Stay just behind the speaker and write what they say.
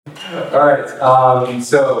All right,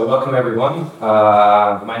 so welcome everyone.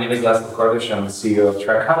 My name is László Kardos, I'm the CEO of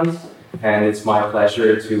Trekhunt, and it's my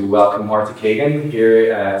pleasure to welcome Marty Cagan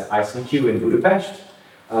here at ICQ in Budapest.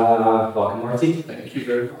 Welcome, Marty. Thank you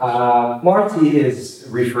very much. Marty is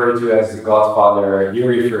referred to as the godfather, you're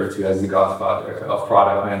referred to as the godfather of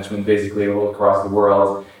product management basically all across the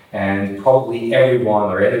world. And probably everyone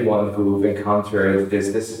or anyone who've encountered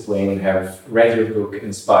this discipline have read your book,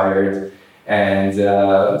 inspired, and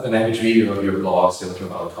an average reader of your blog, Silicon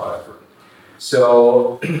Valley Product Group.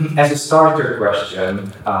 So, as a starter question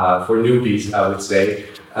for newbies, I would say,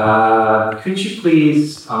 could you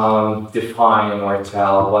please define or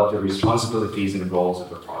tell what the responsibilities and roles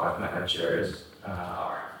of a product manager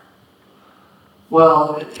are?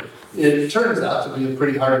 Well, it turns out to be a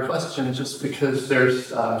pretty hard question just because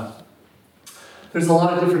there's a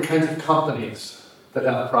lot of different kinds of companies that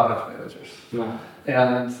have product managers. Yeah.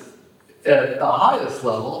 And at the highest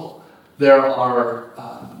level, there are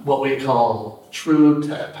what we call true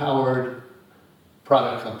tech-powered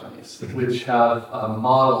product companies, which have a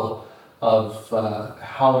model of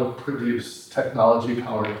how to produce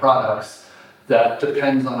technology-powered products that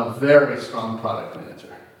depends on a very strong product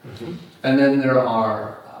manager. Mm-hmm. And then there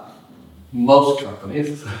are most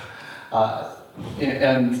companies,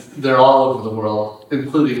 and they're all over the world,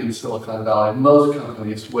 including in Silicon Valley, most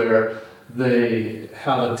companies where they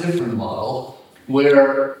have a different model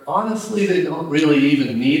where honestly they don't really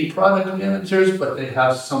even need product managers, but they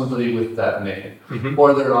have somebody with that name, mm-hmm.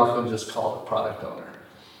 or they're often just called a product owner.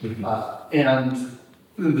 Mm-hmm. And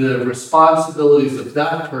the responsibilities of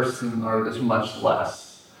that person is much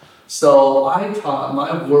less. So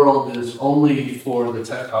my world is only for the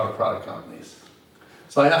tech-powered product companies.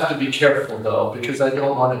 So I have to be careful though, because I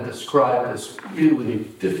don't want to describe this really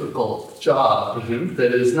difficult job mm-hmm.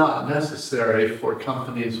 that is not necessary for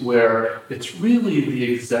companies where it's really the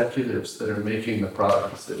executives that are making the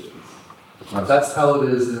product decisions. That's how it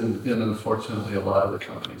is in unfortunately a lot of the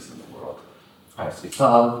companies in the world. I see.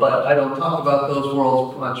 But I don't talk about those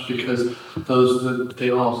worlds much because they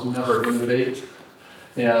almost never innovate.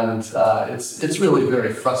 And it's really a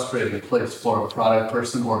very frustrating place for a product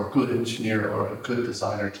person or a good engineer or a good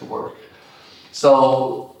designer to work.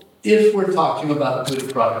 So if we're talking about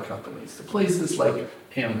good product companies, the places like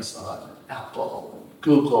Amazon, and Apple, and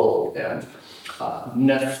Google, and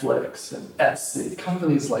Netflix, and Etsy,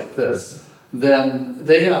 companies like this, then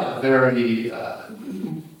they have a very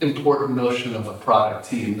important notion of a product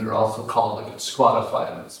team. They're also called like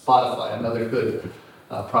Spotify, another good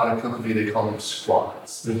product company, they call them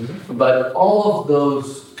squads. Mm-hmm. But all of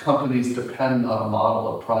those companies depend on a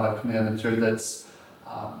model of product manager that's,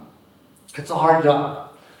 it's a hard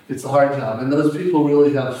job. It's a hard job. And those people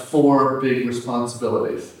really have four big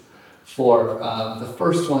responsibilities. The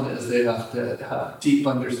first one is they have to have deep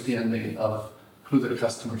understanding of who their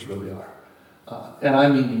customers really are. And I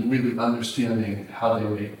mean really understanding how they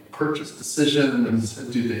make purchase decisions.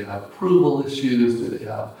 Do they have approval issues? Do they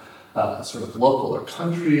have sort of local or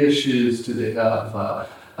country issues? Do they have,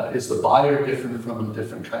 is the buyer different from the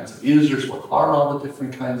different kinds of users? What are all the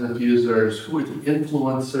different kinds of users? Who are the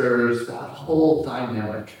influencers? That whole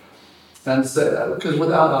dynamic. And so, because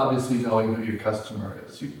without obviously knowing who your customer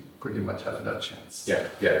is, you pretty much have no chance.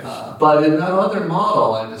 Yeah. But in that other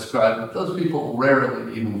model I described, those people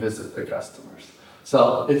rarely even visit their customers.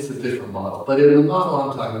 So it's a different model. But in the model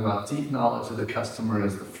I'm talking about, deep knowledge of the customer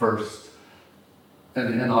is the first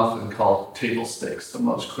and often called table stakes, the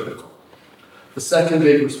most critical. The second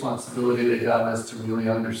big responsibility they have is to really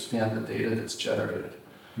understand the data that's generated.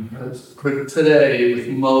 Because today, with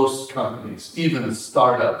most companies, even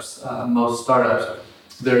startups,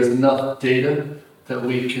 there's enough data that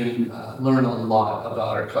we can learn a lot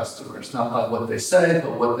about our customers, not by what they say,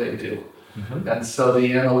 but what they do. Mm-hmm. And so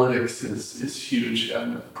the analytics is huge,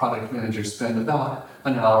 and product managers spend about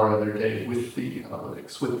an hour of their day with the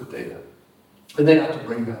analytics, with the data. And they have to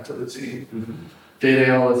bring that to the team. Mm-hmm. Data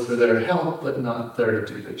analysts are there to help, but not there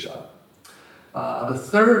to do their job. The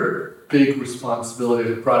third big responsibility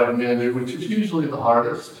of the product manager, which is usually the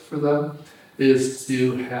hardest for them, is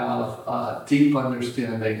to have a deep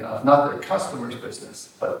understanding of not their customer's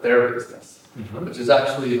business, but their business, mm-hmm. which is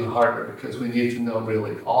actually even harder because we need to know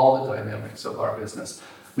really all the dynamics of our business.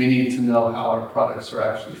 We need to know how our products are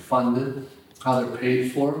actually funded, how they're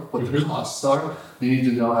paid for, what their costs are. We need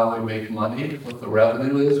to know how we make money, what the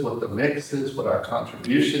revenue is, what the mix is, what our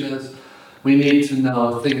contribution is. We need to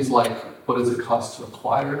know things like what does it cost to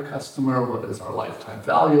acquire a customer, what is our lifetime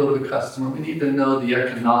value of a customer. We need to know the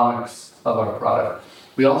economics of our product.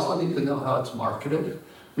 We also need to know how it's marketed.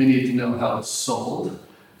 We need to know how it's sold.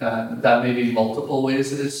 That may be multiple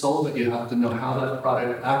ways it is sold, but you have to know how that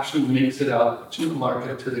product actually makes it out to the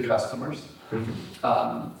market, to the customers.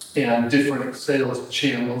 And different sales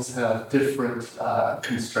channels have different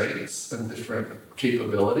constraints and different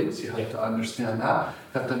capabilities. You have to understand that.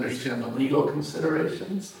 You have to understand the legal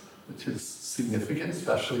considerations, which is significant,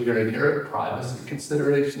 especially here in Europe, privacy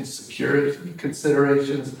considerations, security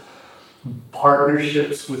considerations,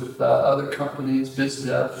 partnerships with other companies, biz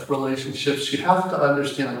dev relationships. You have to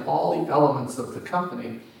understand all the elements of the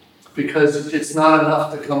company, because it's not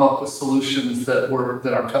enough to come up with solutions that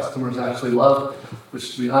our customers actually love,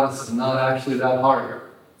 which, to be honest, is not actually that hard.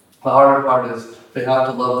 The harder part is they have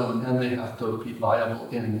to love them and they have to be viable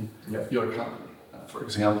in your company. For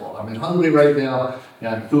example, I'm in Hungary right now,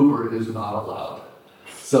 and Uber is not allowed.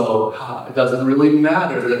 So it doesn't really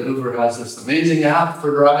matter that Uber has this amazing app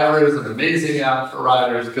for drivers, an amazing app for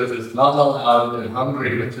riders, because it's not allowed in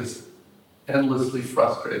Hungary, which is endlessly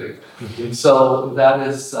frustrating. So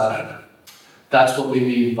that's what we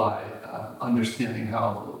mean by understanding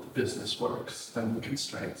how the business works and the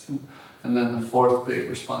constraints. And then the fourth big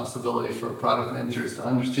responsibility for a product manager is to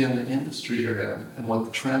understand the industry you're in and what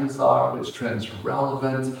the trends are, which trends are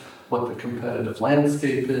relevant, what the competitive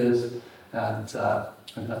landscape is, and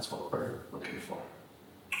that's what we're looking for.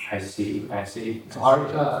 I see. It's a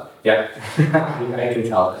hard job. Yeah, I can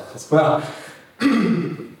tell that as well.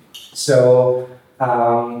 So,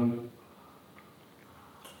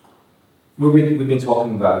 we've been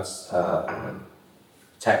talking about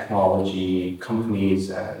technology, companies,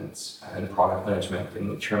 and product management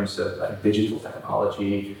in terms of digital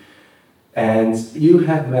technology. And you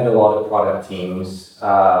have met a lot of product teams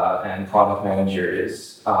and product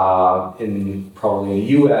managers in probably the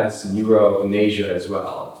US and Europe and Asia as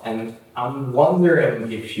well. And I'm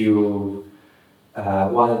wondering if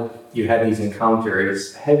while you had these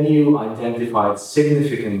encounters, have you identified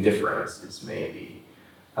significant differences maybe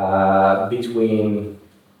between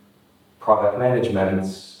product management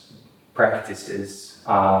practices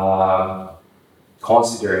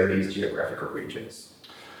considering these geographical regions?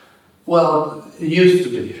 Well, it used to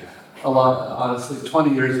be a lot, honestly.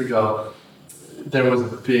 20 years ago, there was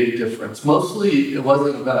a big difference. Mostly, it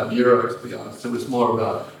wasn't about Europe, to be honest. It was more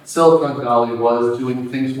about Silicon Valley was doing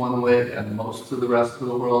things one way and most of the rest of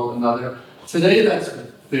the world another. Today, that's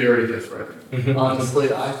very different.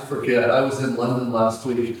 Honestly, I forget. I was in London last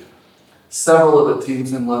week. Several of the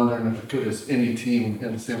teams in London are as good as any team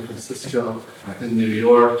in San Francisco, in New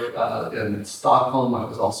York, in Stockholm. I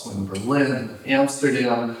was also in Berlin,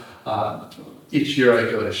 Amsterdam. Each year I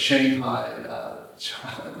go to Shanghai.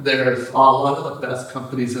 There's a lot of the best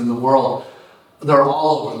companies in the world. They're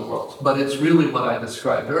all over the world, but it's really what I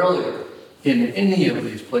described earlier. In any of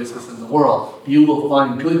these places in the world, you will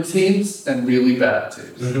find good teams and really bad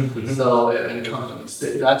teams. So, in companies,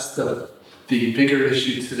 that's the bigger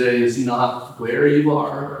issue today is not where you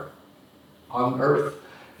are on Earth.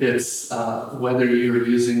 It's whether you're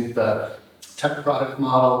using the tech product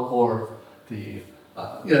model or the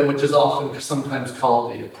which is often sometimes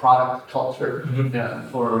called the product culture,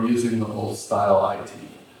 or using the old style IT.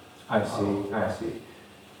 I see.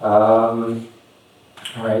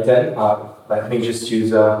 All right, then let me just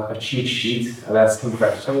use a cheat sheet of asking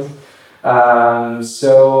questions.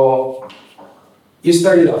 So you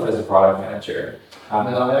started off as a product manager. And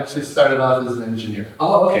I actually started off as an engineer.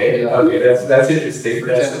 Oh, okay. That's interesting.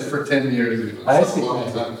 For 10 years ago. I see.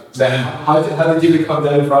 Then how did you become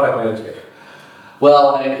then a product manager?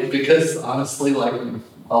 Well, because honestly, like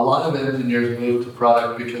a lot of engineers move to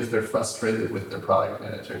product because they're frustrated with their product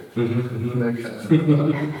manager.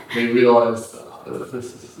 They realize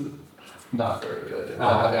this is not very good. And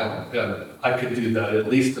I could do that at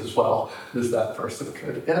least as well as that person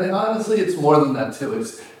could. And honestly, it's more than that too.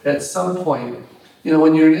 It's at some point,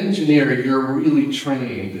 when you're an engineer, you're really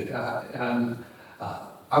trained. And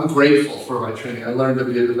I'm grateful for my training. I learned to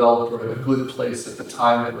be a developer at a good place at the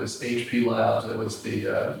time. It was HP Labs. It was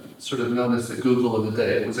the sort of known as the Google of the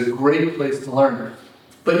day. It was a great place to learn.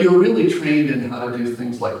 But you're really trained in how to do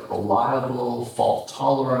things like reliable,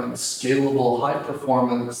 fault-tolerant, scalable,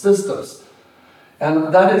 high-performance systems.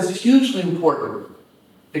 And that is hugely important,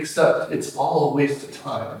 except it's all a waste of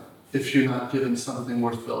time if you're not given something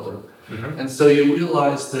worth building. And so you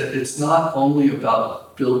realize that it's not only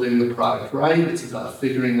about building the product right, it's about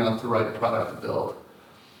figuring out the right product to build.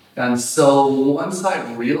 And so once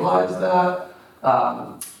I realized that,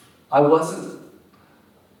 I wasn't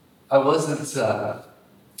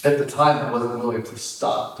at the time, I wasn't willing to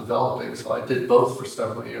stop developing, so I did both for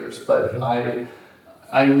several years. But I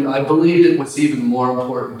believed it was even more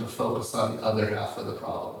important to focus on the other half of the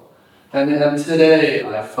problem. And today,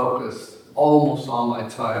 I focus almost all my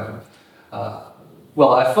time.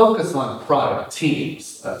 Well, I focus on product teams,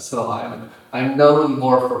 so I'm known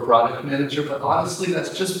more for product manager, but honestly,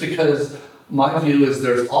 that's just because my view is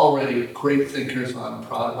there's already great thinkers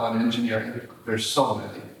on engineering. There's so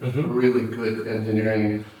many really good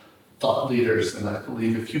engineering thought leaders, and I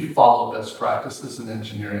believe if you follow best practices in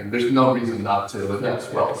engineering, there's no reason not to, and that's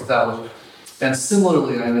well established. And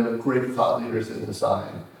similarly, I know great thought leaders in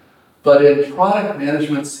design. But in product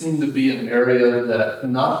management seemed to be an area that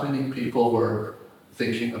not many people were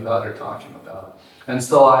thinking about or talking about. And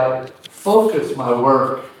so I focus my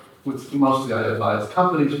work, which mostly I advise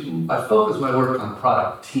companies, I focus my work on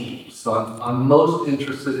product teams. So I'm most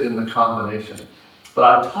interested in the combination. But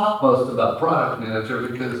I talk most about product manager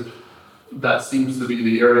because that seems to be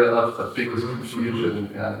the area of the biggest confusion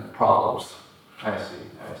and problems. I see.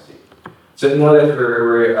 So now that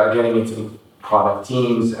we're getting into product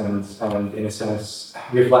teams and in a sense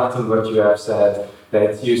reflecting what you have said,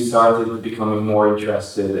 that you started becoming more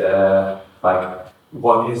interested, like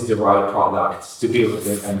what is the right product to build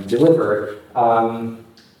and deliver.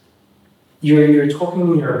 You're talking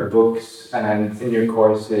in your books and in your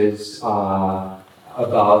courses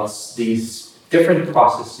about these different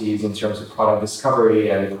processes in terms of product discovery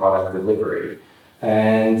and product delivery.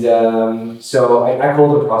 And so I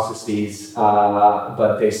call them processes,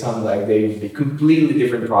 but they sound like they would be completely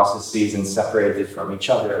different processes and separated from each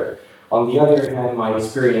other. On the other hand, my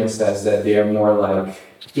experience says that they are more like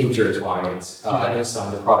intertwined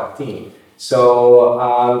inside the product team.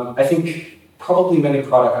 So I think probably many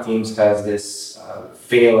product teams has this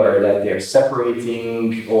failure that they're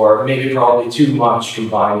separating, or maybe probably too much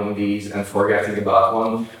combining these and forgetting about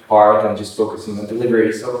one part and just focusing on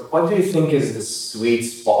delivery. So what do you think is the sweet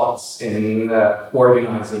spots in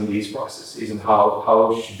organizing these processes, and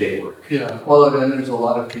how should they work? Yeah, well, again, there's a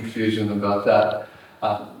lot of confusion about that.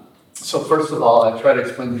 So first of all, I try to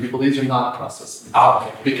explain to people these are not processes.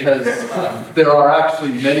 Okay. Because there are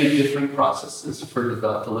actually many different processes for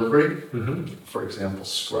delivery. For example,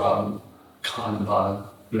 Scrum, Kanban,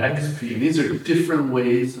 XP. These are different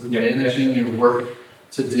ways of managing your work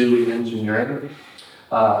to do in engineering,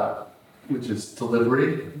 which is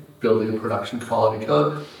delivery, building production quality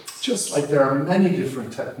code. Just like there are many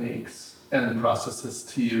different techniques and processes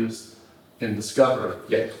to use in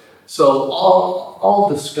discovery. So all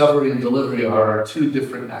discovery and delivery are two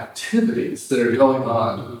different activities that are going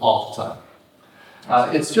on all the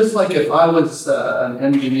time. It's just like if I was an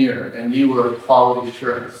engineer and you were quality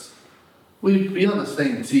assurance. We'd be on the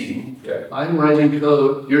same team. I'm writing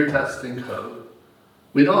code, you're testing code.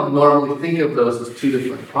 We don't normally think of those as two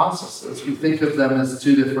different processes. We think of them as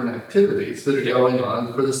two different activities that are going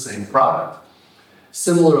on for the same product.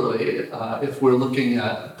 Similarly, if we're looking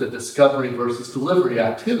at the discovery versus delivery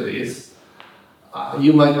activities,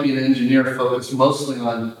 you might be an engineer focused mostly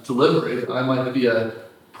on delivery. I might be a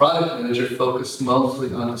product manager focused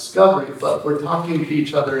mostly on discovery, but we're talking to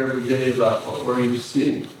each other every day about what we're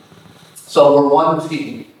seeing. So we're one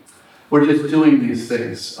team. We're just doing these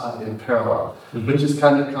things in parallel, which is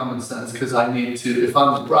kind of common sense because I need to, if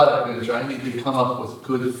I'm a product manager, I need to come up with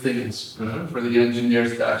good things for the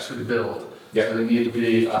engineers to actually build. So they need to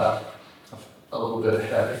be a little bit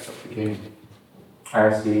ahead of the game.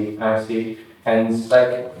 I see. And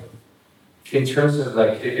like, in terms of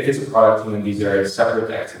like, if it's a product team and these are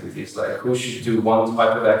separate activities, like who should do one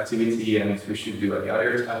type of activity and who should do any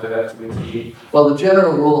other type of activity? Well, the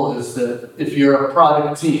general rule is that if you're a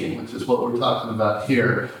product team, which is what we're talking about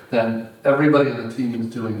here, then everybody on the team is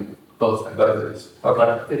doing both activities.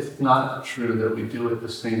 But it's not true that we do it the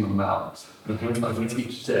same amount of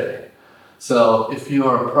each day. So if you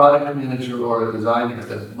are a product manager or a designer,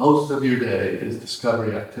 then most of your day is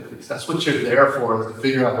discovery activities. That's what you're there for, is to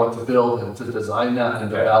figure out what to build and to design that and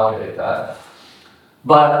to validate that.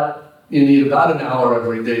 But you need about an hour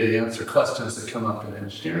every day to answer questions that come up in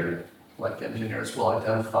engineering. Like engineers will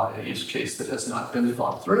identify a use case that has not been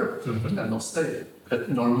thought through, and they'll say it.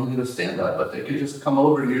 Normally in a stand-up, but they could just come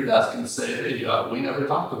over to your desk and say, hey, we never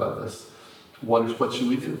talked about this. What should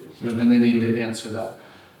we do? And they need to answer that.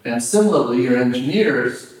 And similarly, your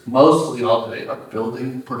engineers, mostly all day, are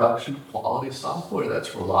building production quality software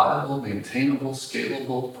that's reliable, maintainable,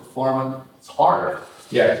 scalable, performant. It's hard.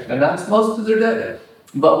 And that's most of their day.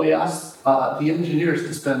 But we ask the engineers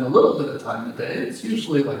to spend a little bit of time a day. It's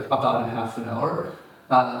usually like about a half an hour.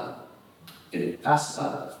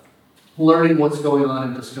 Learning what's going on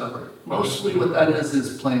in discovery. Mostly what that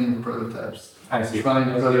is playing with prototypes.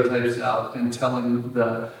 Trying prototypes out and telling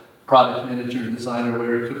the product manager and designer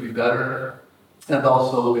where it could be better, and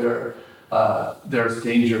also where there's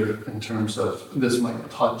danger in terms of this might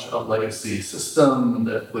touch a legacy system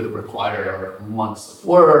that would require months of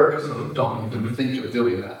work, so don't even think of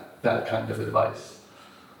doing that kind of advice.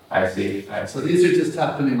 I see. So these are just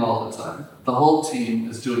happening all the time. The whole team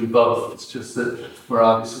is doing both. It's just that we're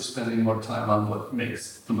obviously spending more time on what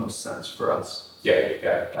makes the most sense for us.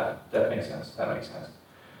 Yeah, that makes sense.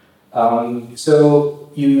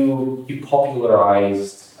 So you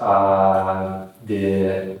popularized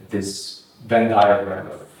this Venn diagram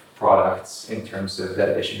of products in terms of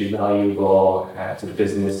that they should be valuable to the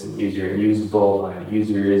business and user and usable, and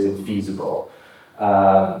users and feasible.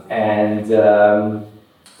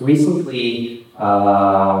 Recently,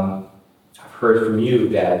 I've heard from you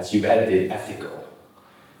that you've added ethical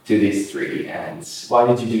to these three, and why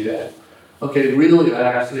did you do that? Okay, really, I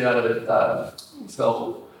actually added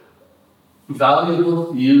so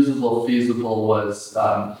valuable, usable, feasible was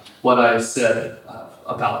what I said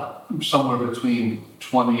about somewhere between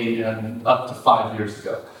 20 and up to 5 years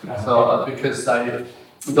ago. So because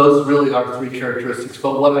those really are three characteristics.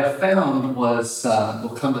 But what I found was,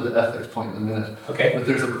 we'll come to the ethics point in a minute. Okay. But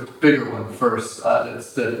there's a bigger one first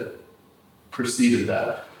that preceded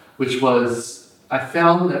that, which was I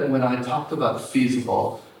found that when I talked about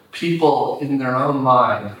feasible, people in their own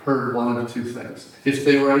mind heard one of two things. If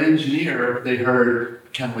they were an engineer, they heard,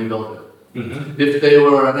 can we build it? Mm-hmm. If they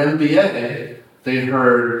were an MBA, they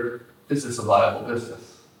heard, is this a viable business?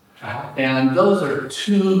 And those are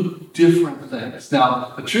two different things.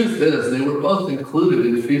 Now, the truth is, they were both included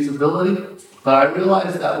in feasibility, but I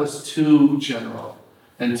realized that was too general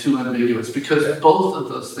and too ambiguous because both of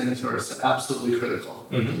those things are absolutely critical.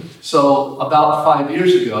 Mm-hmm. So about 5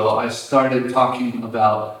 years ago, I started talking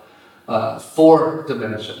about 4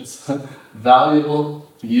 dimensions: valuable,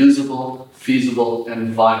 usable, feasible,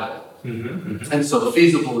 and viable. Mm-hmm. And so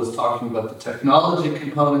feasible is talking about the technology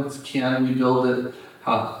components. Can we build it?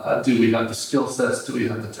 Do we have the skill sets? Do we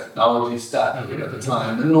have the technology stack? Do we have the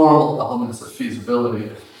time? The normal elements of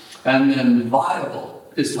feasibility. And then viable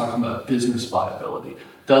is talking about business viability.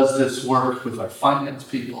 Does this work with our finance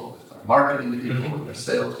people, with our marketing people, with our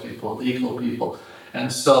sales people, legal people?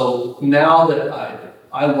 And so now that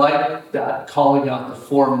I like that, calling out the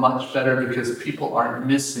 4 much better because people aren't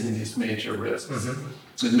missing these major risks.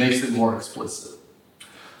 Mm-hmm. It makes it more explicit.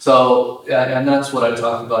 So, and that's what I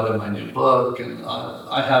talk about in my new book, and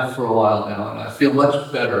I have for a while now, and I feel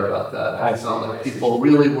much better about that. I felt like people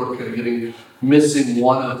really were missing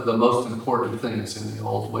one of the most important things in the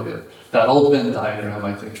old way. That old Venn diagram,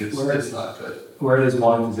 I think, is not good. Where does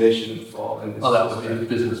monetization fall in this? Oh, that would be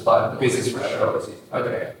business viability. Business viability.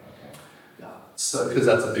 Okay. Yeah. So, because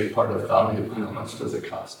that's a big part of value. How much does it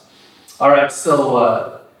cost? All right.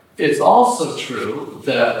 So, it's also true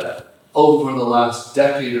that over the last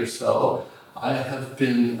decade or so, I have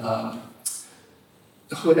been, and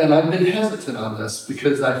I've been hesitant on this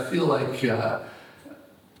because I feel like I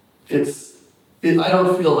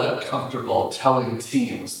don't feel that comfortable telling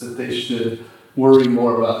teams that they should worry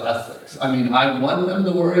more about ethics. I mean, I want them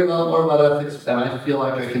to worry more about ethics, and I feel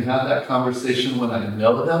like I can have that conversation when I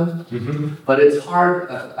know them, mm-hmm. but it's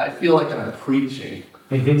hard. I feel like I'm preaching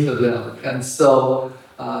mm-hmm. to them. And so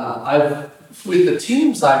with the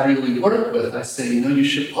teams I really work with, I say, you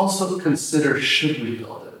should also consider, should we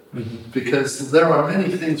build it? Mm-hmm. Because there are many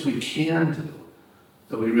things we can do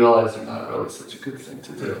that we realize are not really such a good thing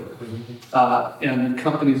to do. Mm-hmm. And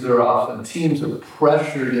companies teams are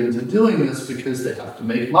pressured into doing this because they have to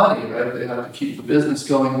make money, right? They have to keep the business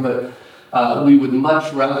going, but we would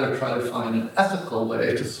much rather try to find an ethical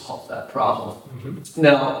way to solve that problem. Mm-hmm.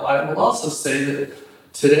 Now, I will also say that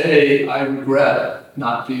today, I regret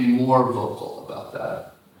not being more vocal about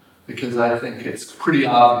that because I think it's pretty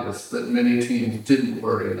obvious that many teams didn't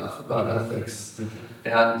worry enough about ethics,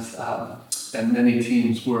 and many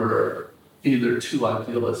teams were either too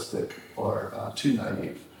idealistic or too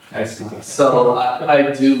naive. I see. So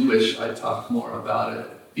I do wish I talked more about it,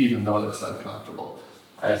 even though it's uncomfortable.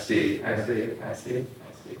 I see.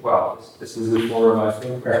 Wow, this is a forum, I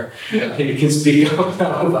think, where you can speak up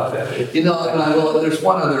now about that. There's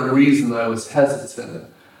one other reason I was hesitant.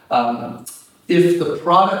 If the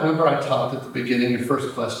product, remember I talked at the beginning, your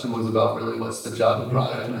first question was about really what's the job of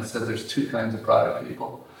product, and I said there's 2 kinds of product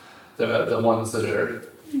people. The ones that are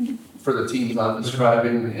for the teams I'm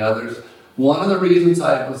describing and the others. One of the reasons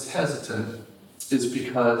I was hesitant is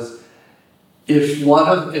because if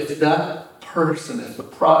that person, if the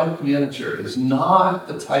product manager is not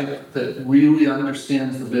the type that really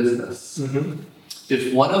understands the business, mm-hmm.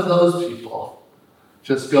 if one of those people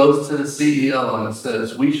just goes to the CEO and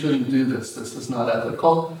says, we shouldn't do this is not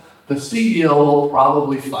ethical, the CEO will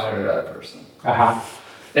probably fire that person. Uh-huh.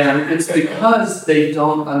 And it's because they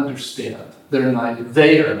don't understand. They're naive.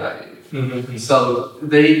 They are naive. Mm-hmm. So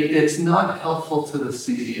it's not helpful to the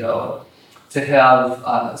CEO to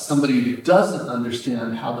have somebody who doesn't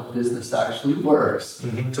understand how the business actually works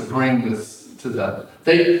to bring this to them.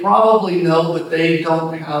 They probably know, but they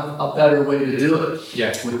don't have a better way to do it.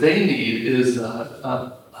 Yeah. What they need is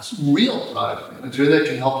a real product manager that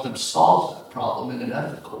can help them solve that problem in an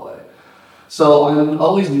ethical way. So I'm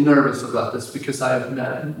always nervous about this because I have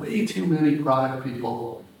met way too many product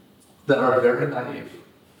people that are very naive.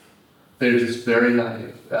 They're just very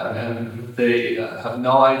naive, and they have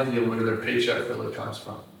no idea where their paycheck really comes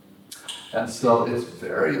from. And so it's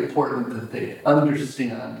very important that they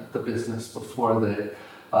understand the business before they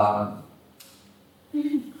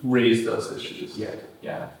raise those issues.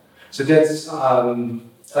 Yeah. So that's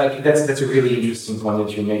that's a really interesting point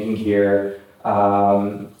that you're making here,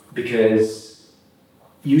 because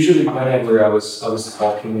usually whenever I was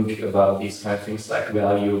talking about these kind of things like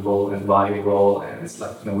valuable and viable, and it's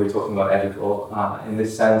like, we're talking about ethical in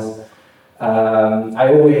this sense,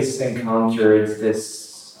 I always encountered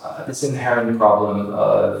this inherent problem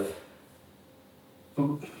of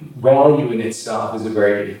value in itself is a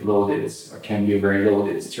very loaded, or can be a very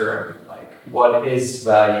loaded term. Like, what is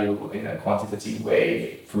value in a quantitative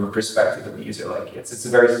way from a perspective of the user? Like, it's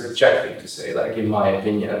very subjective to say, like, in my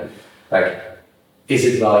opinion, like, is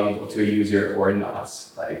it valuable to a user or not?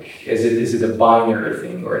 Like, is it a binary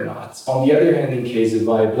thing or not? On the other hand, in case of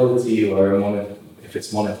viability or if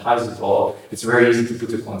it's monetizable, it's very easy to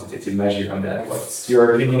put a quantitative measure on that. What's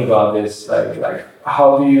your opinion about this? Like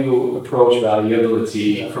how do you approach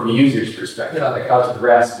valuability from a user's perspective? Like, how to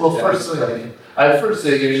grasp Well, that? first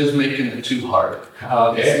thing, you're just making it too hard.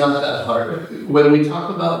 Okay. It's not that hard. When we talk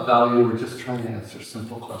about value, we're just trying to answer a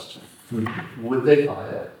simple question. Would they buy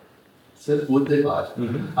it? Would they buy it?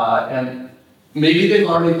 And maybe they've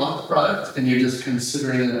already bought the product and you're just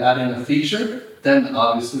considering adding a feature, then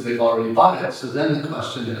obviously they've already bought it. So then the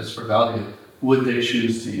question is, for value, would they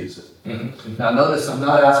choose to use it? Now notice I'm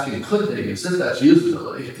not asking could they use it, that's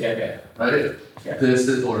usability. Right? This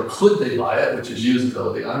is, or could they buy it, which is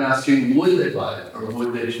usability. I'm asking would they buy it or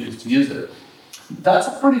would they choose to use it? That's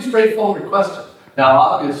a pretty straightforward question. Now,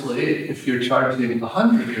 obviously, if you're charging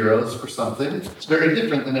 100 euros for something, it's very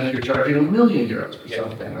different than if you're charging 1,000,000 euros for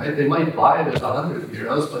something, right? They might buy it at 100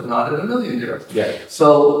 euros, but not at 1,000,000 euros. Yeah.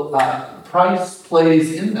 So price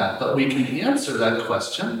plays in that, but we can answer that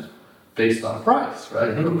question based on price,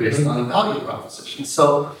 right? Or based on a value proposition.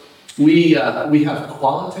 So we have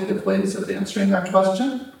qualitative ways of answering that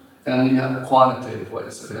question, and we have quantitative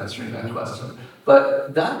ways of answering that question.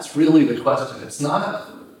 But that's really the question. It's not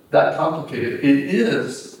that complicated. It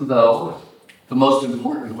is, though, the most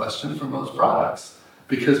important question for most products,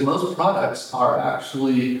 because most products are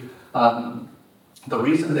actually, the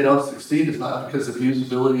reason they don't succeed is not because of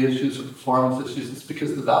usability issues or performance issues, it's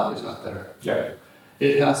because the value is not there. Yeah.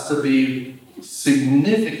 It has to be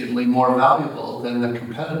significantly more valuable than the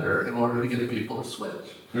competitor in order to get people to switch.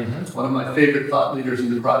 One of my favorite thought leaders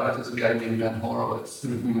in the product is a guy named Ben Horowitz, you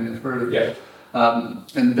may have heard of him.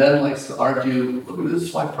 And Ben likes to argue, look, this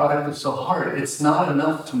is why product is so hard. It's not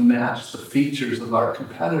enough to match the features of our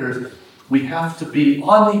competitors. We have to be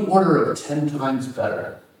on the order of 10 times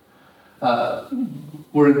better.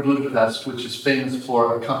 We're in Budapest, which is famous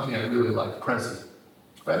for a company I really like, Prezi.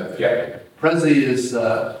 Right? Yeah. Prezi is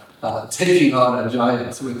taking on a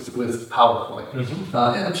giant with PowerPoint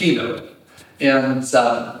and a keynote. And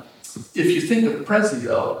if you think of Prezi,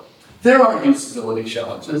 though, there are usability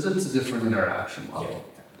challenges. It's a different interaction model.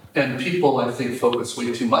 And people, I think, focus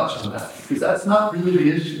way too much on that, because that's not really the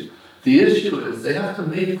issue. The issue is they have to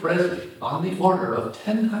make Prezi on the order of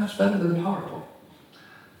 10 times better than PowerPoint.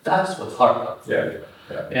 That's what's hard.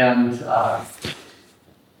 And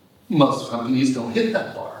most companies don't hit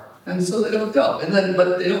that bar. And so they don't go.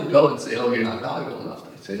 But they don't go and say, oh, you're not valuable enough.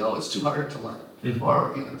 They say, oh, it's too hard to learn.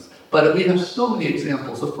 But we have so many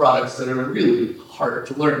examples of products that are really hard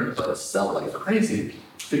to learn, but sell like crazy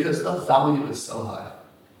because the value is so high.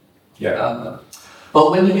 But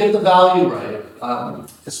when you get the value right,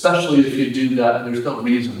 especially if you do that, there's no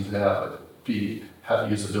reason to have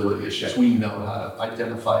usability issues. We know how to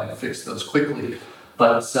identify and fix those quickly.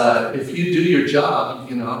 But if you do your job,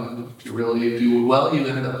 if you really do well, you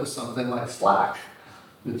end up with something like Slack,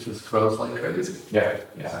 which just grows like crazy.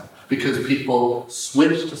 Because people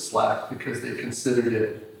switch to Slack because they considered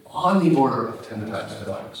it on the order of 10 times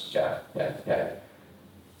better.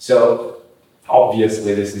 So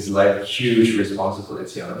obviously this is like huge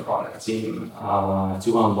responsibility on the product team to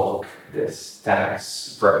unlock this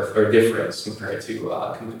 10x growth or difference compared to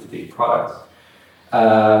competitive products.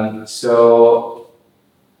 So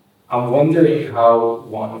I'm wondering how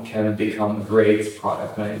one can become a great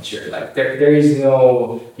product manager. Like there is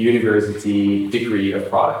no university degree of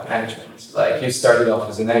product management. Like you started off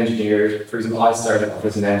as an engineer. For example, I started off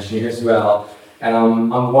as an engineer as well. And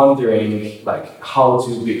I'm wondering like how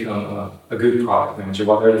to become a good product manager.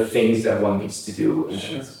 What are the things that one needs to do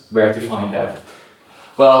and where to find that?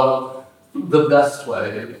 Well, the best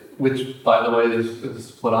way, which by the way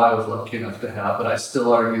is what I was lucky enough to have, but I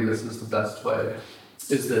still argue this is the best way,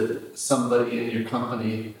 is that somebody in your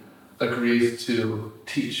company agrees to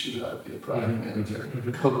teach you how to be a product manager,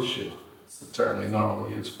 coach you. It's the term we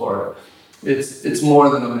normally use for it. It's more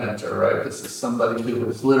than a mentor, right? This is somebody who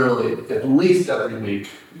is literally at least every week,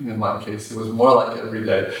 in my case, it was more like every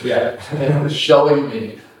day, and showing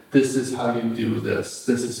me, this is how you do this.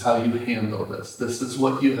 This is how you handle this. This is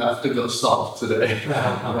what you have to go solve today.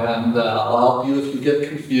 And I'll help you if you get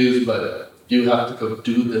confused, but you have to go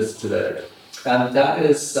do this today. And that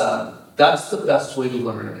is, that's the best way to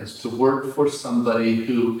learn, is to work for somebody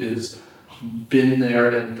who has been there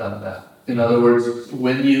and done that. In other words,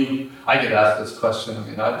 I get asked this question,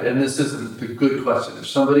 and this isn't the good question. If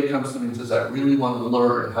somebody comes to me and says, I really want to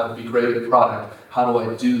learn how to be great at product, how do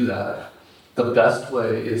I do that? The best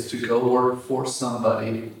way is to go work for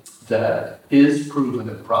somebody that is proven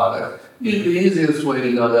at product. The easiest way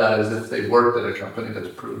to know that is if they worked at a company that's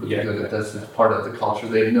proven good at this. It's part of the culture.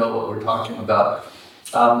 They know what we're talking about.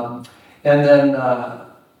 And then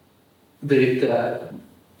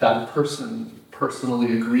that person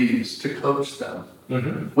personally agrees to coach them,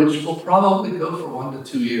 which will probably go for 1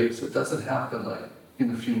 to 2 years. It doesn't happen like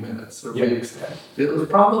in a few minutes or weeks. It was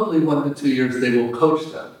probably 1 to 2 years they will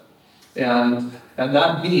coach them. And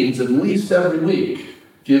that means at least every week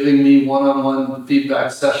giving me one-on-one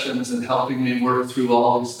feedback sessions and helping me work through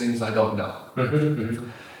all these things I don't know.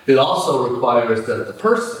 It also requires that the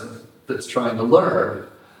person that's trying to learn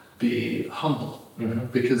be humble.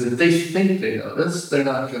 Because if they think they know this, they're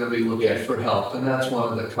not going to be looking for help. And that's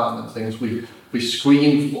one of the common things we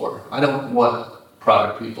screen for. I don't want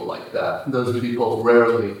product people like that. Those people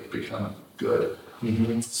rarely become good.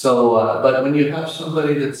 So, but when you have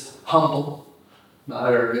somebody that's humble,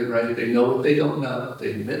 not arrogant, right? They know what they don't know.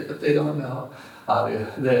 They admit that they don't know.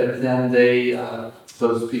 Then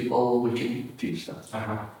those people, we can teach them.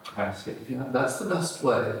 I see. That's the best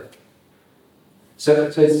way.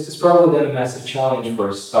 So it's probably then a massive challenge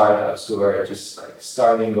for startups who are just like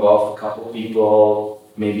starting off, a couple of people,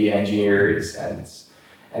 maybe engineers,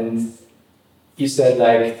 and you said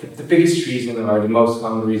like the biggest reason or the most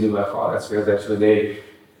common reason why products fail is actually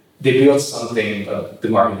they build something but the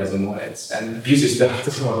market doesn't want it, and users don't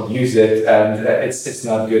want to use it, and it's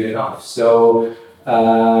not good enough. So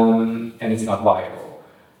and it's not viable.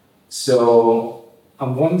 So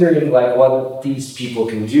I'm wondering like what these people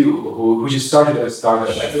can do who just started a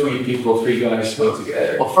startup, like 3 guys go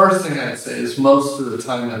together. Well, first thing I'd say is most of the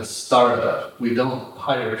time at a startup, we don't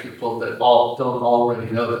hire people that don't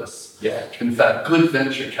already know this. In fact, good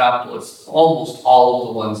venture capitalists, almost all of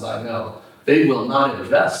the ones I know, they will not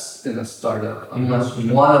invest in a startup unless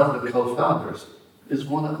one of the co-founders is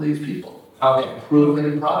one of these people.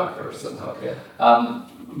 Proven product person.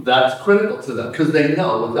 That's critical to them because they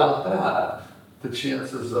know without that, the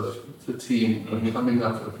chances of the team coming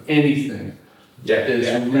up with anything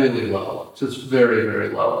is really low, just very, very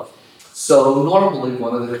low. So normally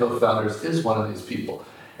one of the co-founders is one of these people.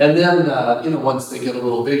 And then, once they get a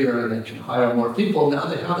little bigger and they can hire more people, now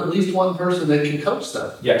they have at least one person that can coach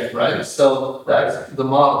them. Right? So that's the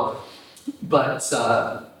model. But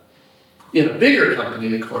in a bigger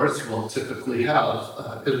company, of course, we'll typically have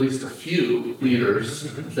at least a few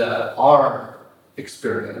leaders that are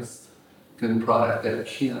experienced in product that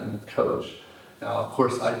can coach. Now, of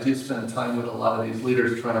course, I do spend time with a lot of these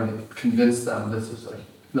leaders trying to convince them this is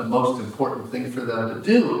the most important thing for them to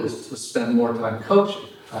do is to spend more time coaching.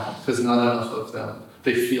 Because not enough of them,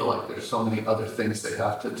 they feel like there's so many other things they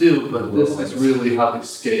have to do, but this is really how they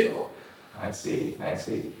scale. I see.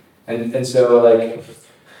 And so like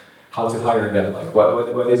how to hire them? Like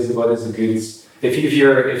what is a good, if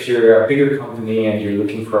you're a bigger company and you're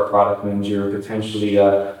looking for a product manager, potentially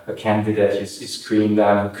a candidate you screen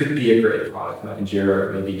them, could be a great product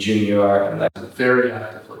manager, maybe junior, and like very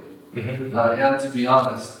actively. And to be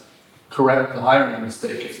honest, correct the hiring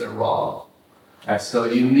mistake if they're wrong. So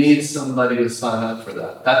you need somebody to sign up for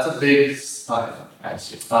that. That's a big sign.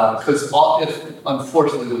 Because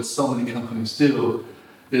unfortunately what so many companies do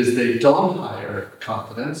is they don't hire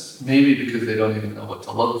competence, maybe because they don't even know what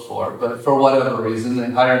to look for, but for whatever reason, they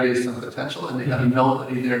hire based on potential and they have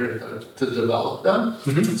nobody there to develop them.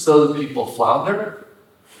 So the people flounder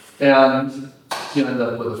and you end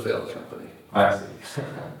up with a failed company. I see.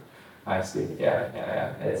 I see.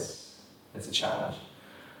 Yeah. It's a challenge.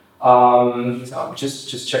 So I'm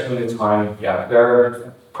just checking the time. Yeah, there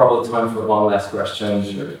are probably time for one last question.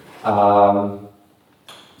 Sure.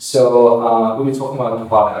 We've been talking about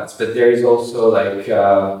products, but there is also like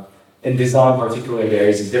in design particularly, there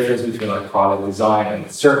is a difference between like product design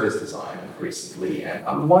and service design recently. And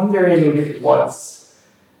I'm wondering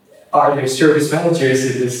are there service managers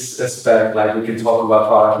in this aspect? Like we can talk about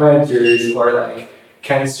product managers, or like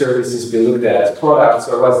can services be looked at as products,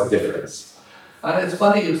 or what's the difference? It's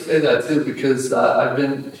funny you say that too, because I've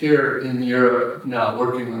been here in Europe now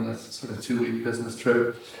working on this sort of 2-week business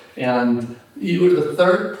trip, and you were the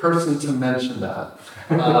third person to mention that.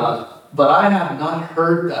 But I have not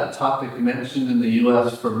heard that topic mentioned in the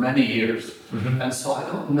US for many years. Mm-hmm. And so I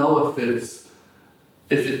don't know if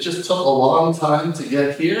it just took a long time to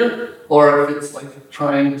get here, or if it's like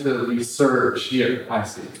trying to resurge here. I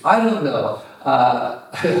see. I don't know.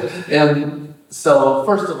 And so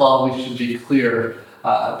first of all, we should be clear,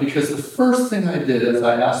 because the first thing I did is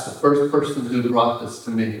I asked the first person who brought this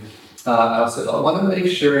to me, I said, I want to make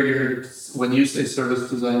sure when you say service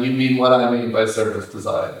design, you mean what I mean by service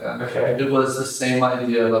design. And okay. It was the same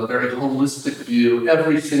idea of a very holistic view,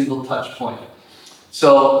 every single touch point.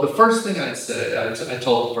 So the first thing I'd say, I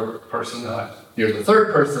told the person, you're the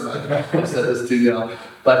third person I said this to now,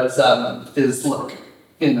 but is look,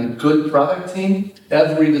 in a good product team,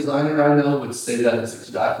 every designer I know would say that is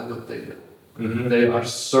exactly what they do.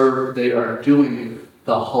 Mm-hmm. They are doing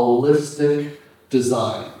the holistic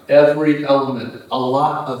design. Every element,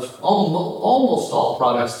 almost all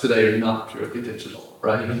products today are not purely digital,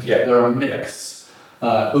 right? Mm-hmm. Yeah. They're a mix.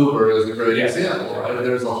 Uber is a great example, right?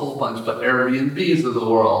 There's a whole bunch, but Airbnbs of the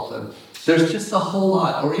world, and there's just a whole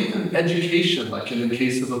lot, or even education, like in the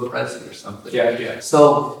case of a Prezi or something. Yeah.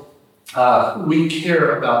 So we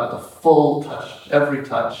care about the full touch, every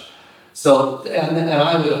touch. So, and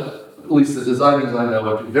I would, at least the designers I know,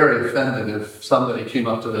 would be very offended if somebody came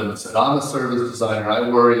up to them and said, I'm a service designer, I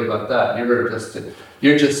worry about that. You're just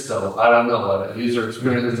I don't know, what a user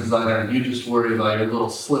experience designer, and you just worry about your little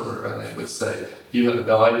sliver. And they would say, you have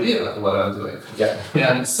no idea what I'm doing. Yeah.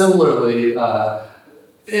 And similarly,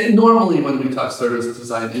 normally when we talk service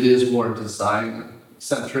design, it is more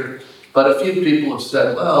design-centric. But a few people have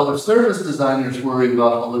said, well, if service designers worry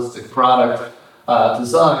about holistic product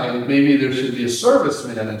design, maybe there should be a service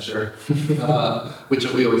manager,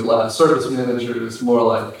 which we always laugh. Service manager is more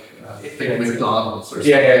like McDonald's or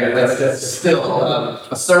something. Yeah. That's still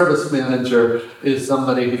a service manager is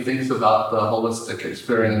somebody who thinks about the holistic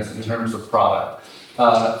experience in terms of product.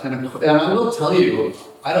 And I will tell you,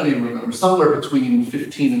 I don't even remember, somewhere between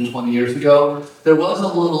 15 and 20 years ago, there was a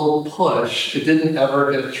little push. It didn't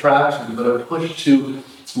ever get traction, but a push to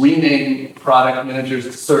rename product managers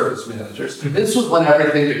to service managers. This was when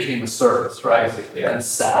everything became a service, right? Yeah. And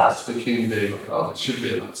SaaS became big. Oh,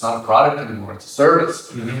 it's not a product anymore, it's a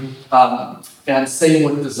service. Mm-hmm. And same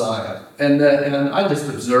with design. And I just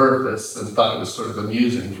observed this and thought it was sort of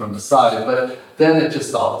amusing from the side, but then it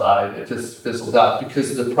just all died. It just fizzled out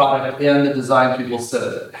because the product and the design people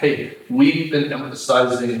said, hey, we've been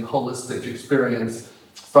emphasizing holistic experience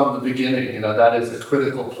from the beginning. That is a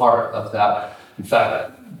critical part of that. In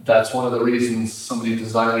fact, that's one of the reasons so many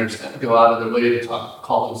designers go out of their way to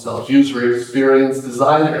call themselves user experience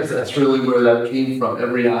designers. That's really where that came from,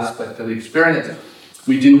 every aspect of the experience.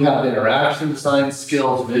 We do have interaction design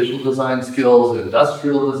skills, visual design skills,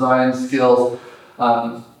 industrial design skills,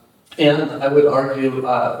 and I would argue,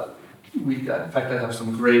 in fact, I have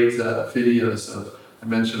some great videos of, I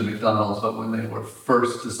mentioned McDonald's, but when they were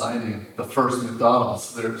first designing the first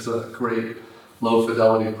McDonald's, there's a great low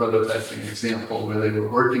fidelity prototyping example where they were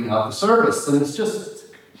working out the service, and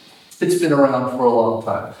it's been around for a long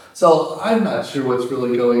time. So I'm not sure what's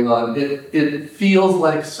really going on. It feels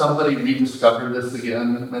like somebody rediscovered this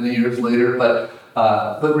again many years later, but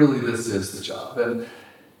really this is the job. And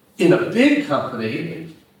in a big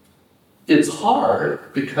company, it's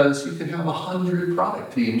hard because you can have 100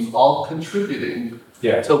 product teams all contributing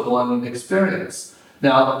to one experience.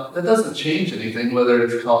 Now, that doesn't change anything, whether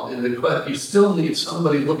it's called inadequate. You still need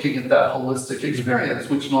somebody looking at that holistic experience,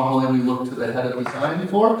 which normally we look to the head of design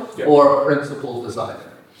for, or a principal designer.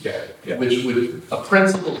 Which a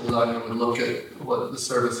principal designer would look at what the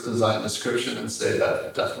service design description and say,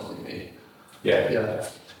 that's definitely me.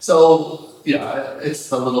 So,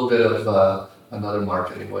 it's a little bit of another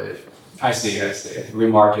marketing wave. I see.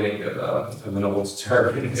 Remarketing of an old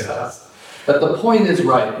term. But the point is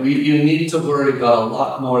right. You need to worry about a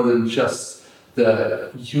lot more than just the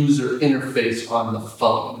user interface on the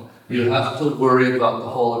phone. You have to worry about the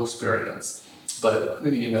whole experience. But,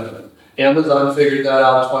 Amazon figured that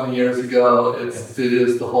out 20 years ago. It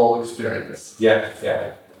is the whole experience.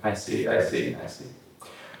 Yeah. I see.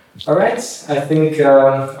 All right, I think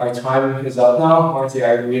our time is up now. Marty,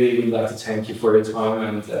 I really would like to thank you for your time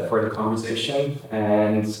and for the conversation.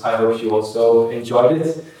 And I hope you also enjoyed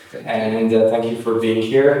it. And thank you for being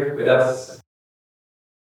here with us.